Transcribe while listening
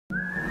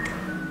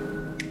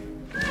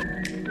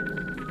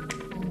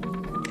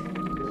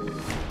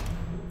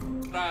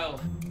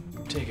I'll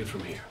take it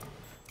from here.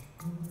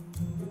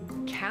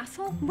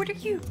 Castle? What are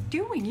you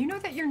doing? You know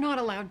that you're not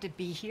allowed to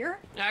be here.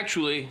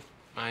 Actually,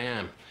 I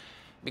am.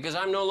 Because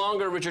I'm no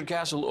longer Richard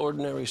Castle,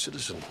 ordinary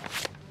citizen.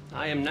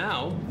 I am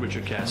now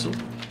Richard Castle,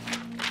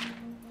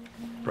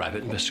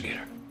 private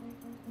investigator.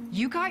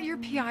 You got your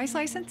PI's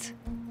license?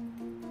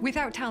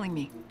 Without telling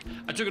me.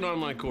 I took it on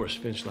my course,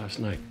 finished last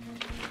night.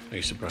 Are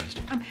you surprised?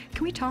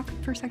 Can we talk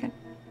for a second?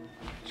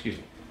 Excuse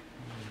me.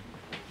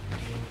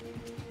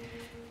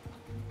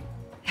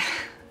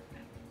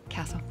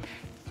 Castle,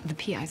 the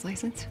PI's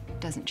license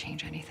doesn't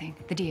change anything.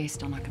 The DA's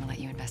still not gonna let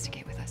you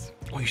investigate with us.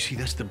 Oh, you see,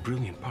 that's the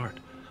brilliant part.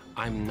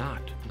 I'm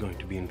not going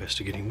to be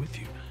investigating with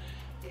you.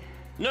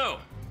 No.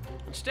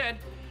 Instead,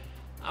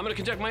 I'm going to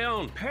conduct my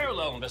own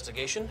parallel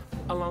investigation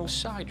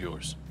alongside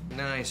yours.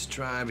 Nice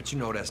try, but you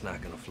know that's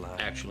not gonna fly.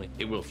 Actually,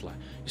 it will fly.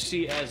 You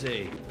see, as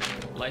a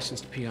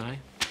licensed PI,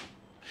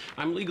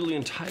 I'm legally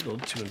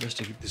entitled to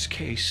investigate this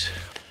case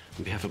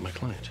on behalf of my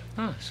client.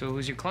 Huh, so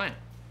who's your client?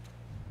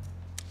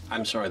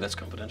 I'm sorry, that's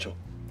confidential.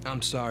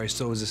 I'm sorry,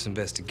 so is this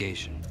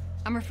investigation.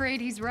 I'm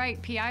afraid he's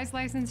right. PI's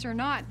license or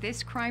not,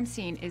 this crime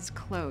scene is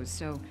closed,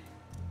 so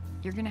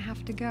you're gonna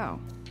have to go.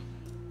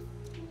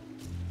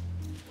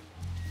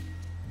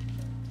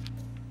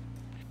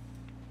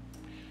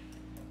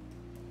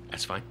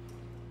 That's fine.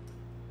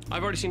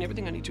 I've already seen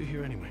everything I need to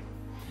here anyway.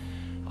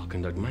 I'll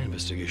conduct my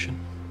investigation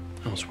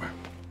elsewhere.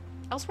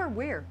 Elsewhere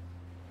where?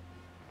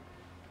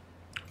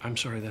 I'm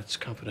sorry, that's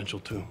confidential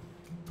too.